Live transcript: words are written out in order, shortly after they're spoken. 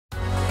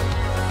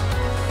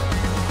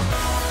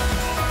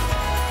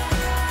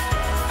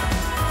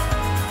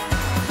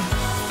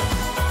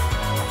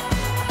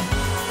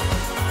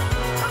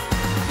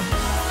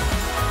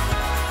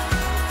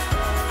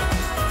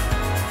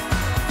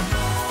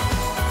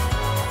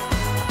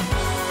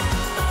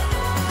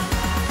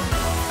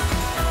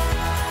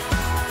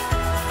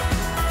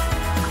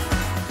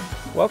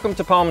Welcome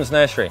to Pohlmans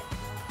Nursery.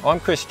 I'm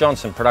Chris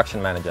Johnson,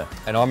 Production Manager.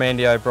 And I'm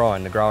Andy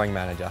O'Brien, the Growing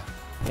Manager.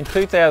 In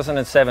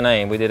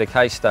 2017 we did a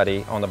case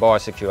study on the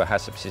BioSecure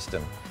HACCP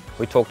system.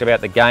 We talked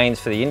about the gains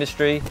for the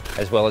industry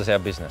as well as our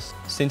business.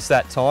 Since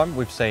that time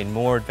we've seen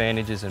more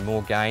advantages and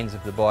more gains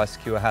of the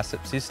BioSecure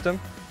HACCP system.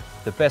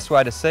 The best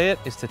way to see it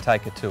is to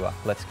take a tour.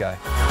 Let's go.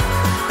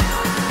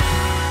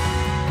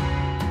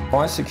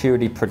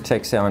 Biosecurity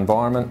protects our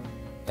environment,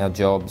 our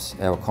jobs,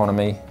 our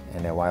economy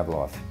and our way of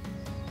life.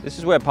 This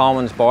is where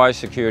Pohlmans'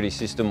 biosecurity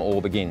system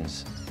all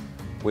begins.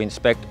 We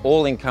inspect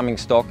all incoming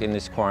stock in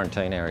this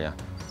quarantine area.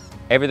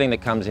 Everything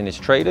that comes in is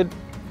treated,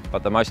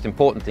 but the most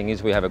important thing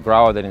is we have a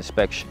grower that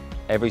inspects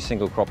every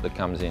single crop that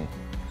comes in.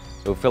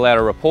 He'll fill out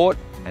a report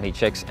and he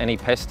checks any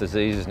pest,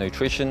 diseases,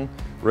 nutrition,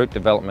 root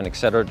development,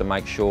 etc. to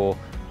make sure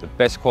the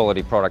best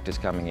quality product is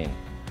coming in.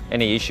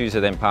 Any issues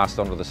are then passed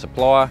on to the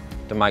supplier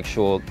to make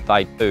sure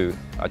they too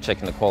are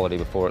checking the quality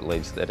before it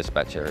leaves their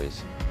dispatch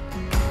areas.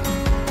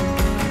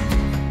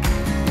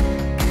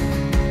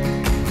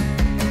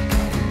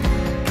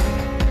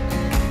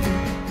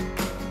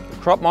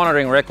 The crop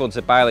monitoring records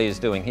that Bailey is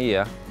doing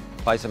here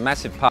plays a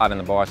massive part in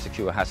the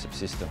BioSecure HACCP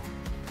system.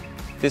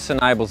 This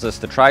enables us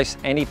to trace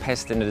any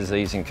pest and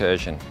disease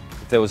incursion.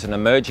 If there was an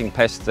emerging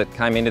pest that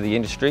came into the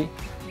industry,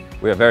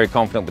 we are very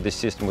confident with this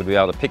system we'd be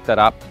able to pick that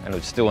up and it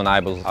would still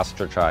enable us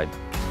to trade.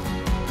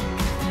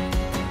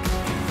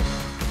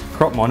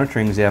 Crop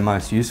monitoring is our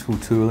most useful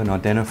tool in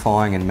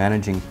identifying and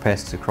managing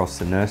pests across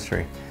the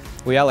nursery.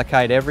 We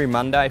allocate every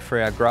Monday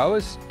for our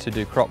growers to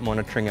do crop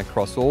monitoring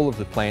across all of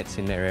the plants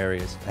in their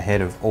areas,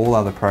 ahead of all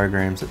other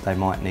programs that they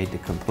might need to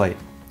complete.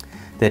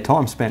 Their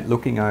time spent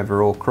looking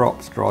over all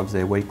crops drives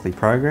their weekly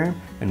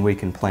program and we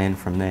can plan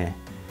from there.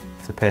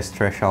 If the pest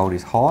threshold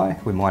is high,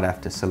 we might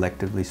have to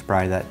selectively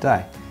spray that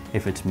day.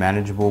 If it's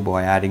manageable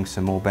by adding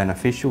some more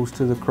beneficials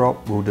to the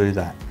crop, we'll do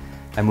that.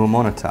 And we'll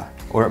monitor.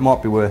 Or it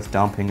might be worth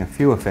dumping a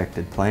few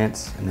affected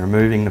plants and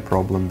removing the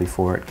problem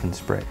before it can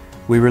spread.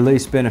 We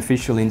release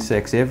beneficial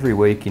insects every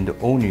week into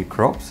all new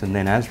crops and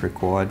then as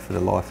required for the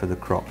life of the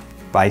crop,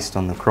 based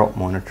on the crop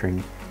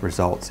monitoring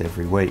results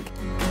every week.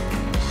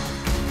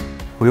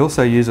 We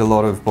also use a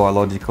lot of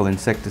biological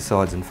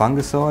insecticides and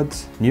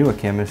fungicides, newer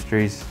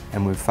chemistries,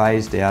 and we've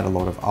phased out a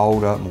lot of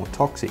older, more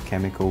toxic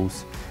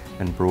chemicals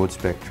and broad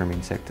spectrum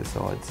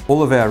insecticides.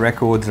 All of our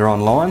records are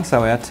online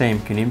so our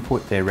team can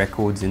input their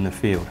records in the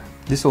field.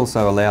 This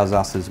also allows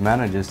us as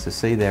managers to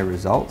see their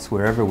results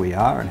wherever we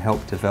are and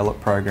help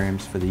develop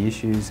programs for the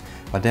issues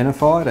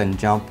identified and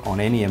jump on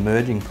any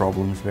emerging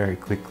problems very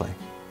quickly.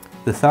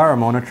 The thorough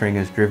monitoring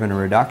has driven a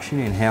reduction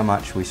in how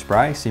much we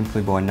spray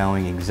simply by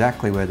knowing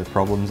exactly where the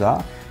problems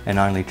are and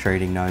only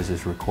treating those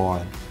as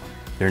required.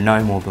 There are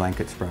no more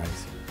blanket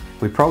sprays.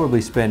 We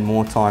probably spend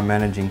more time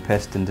managing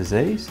pest and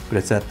disease, but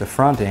it's at the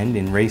front end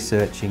in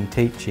researching,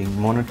 teaching,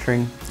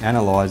 monitoring,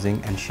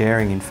 analysing and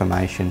sharing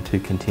information to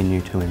continue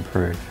to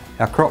improve.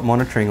 Our crop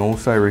monitoring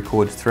also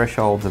records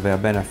thresholds of our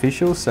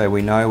beneficials so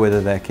we know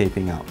whether they're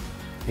keeping up.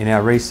 In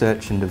our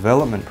research and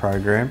development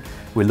program,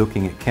 we're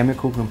looking at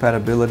chemical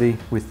compatibility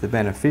with the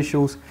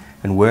beneficials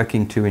and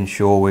working to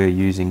ensure we're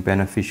using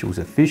beneficials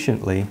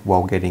efficiently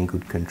while getting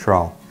good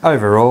control.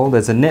 Overall,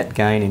 there's a net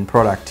gain in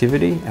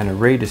productivity and a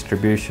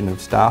redistribution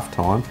of staff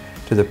time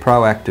to the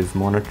proactive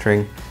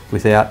monitoring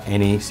without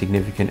any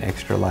significant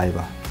extra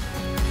labour.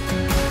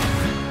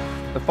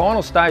 The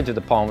final stage of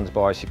the Pohlmans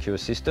Biosecure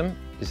system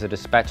is the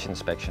dispatch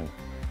inspection.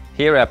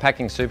 Here our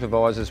packing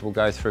supervisors will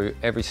go through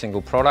every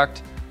single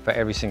product for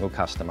every single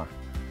customer.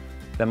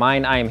 The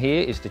main aim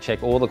here is to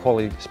check all the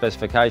quality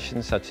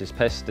specifications such as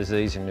pest,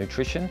 disease and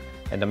nutrition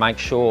and to make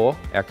sure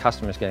our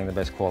customers are getting the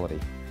best quality.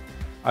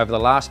 Over the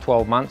last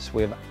 12 months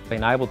we've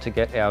been able to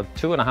get our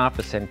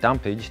 2.5%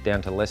 dumpage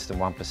down to less than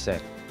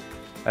 1%.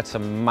 That's a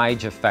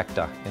major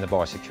factor in the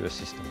Biosecure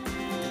system.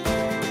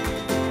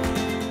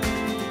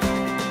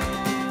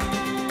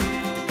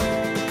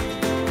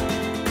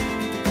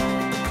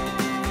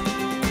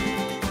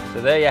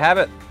 So there you have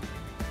it.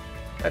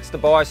 That's the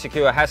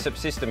BioSecure HACCP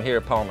system here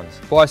at Pohlmans.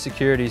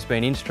 Biosecurity has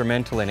been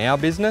instrumental in our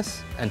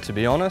business and to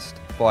be honest,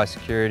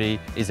 biosecurity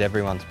is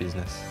everyone's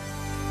business.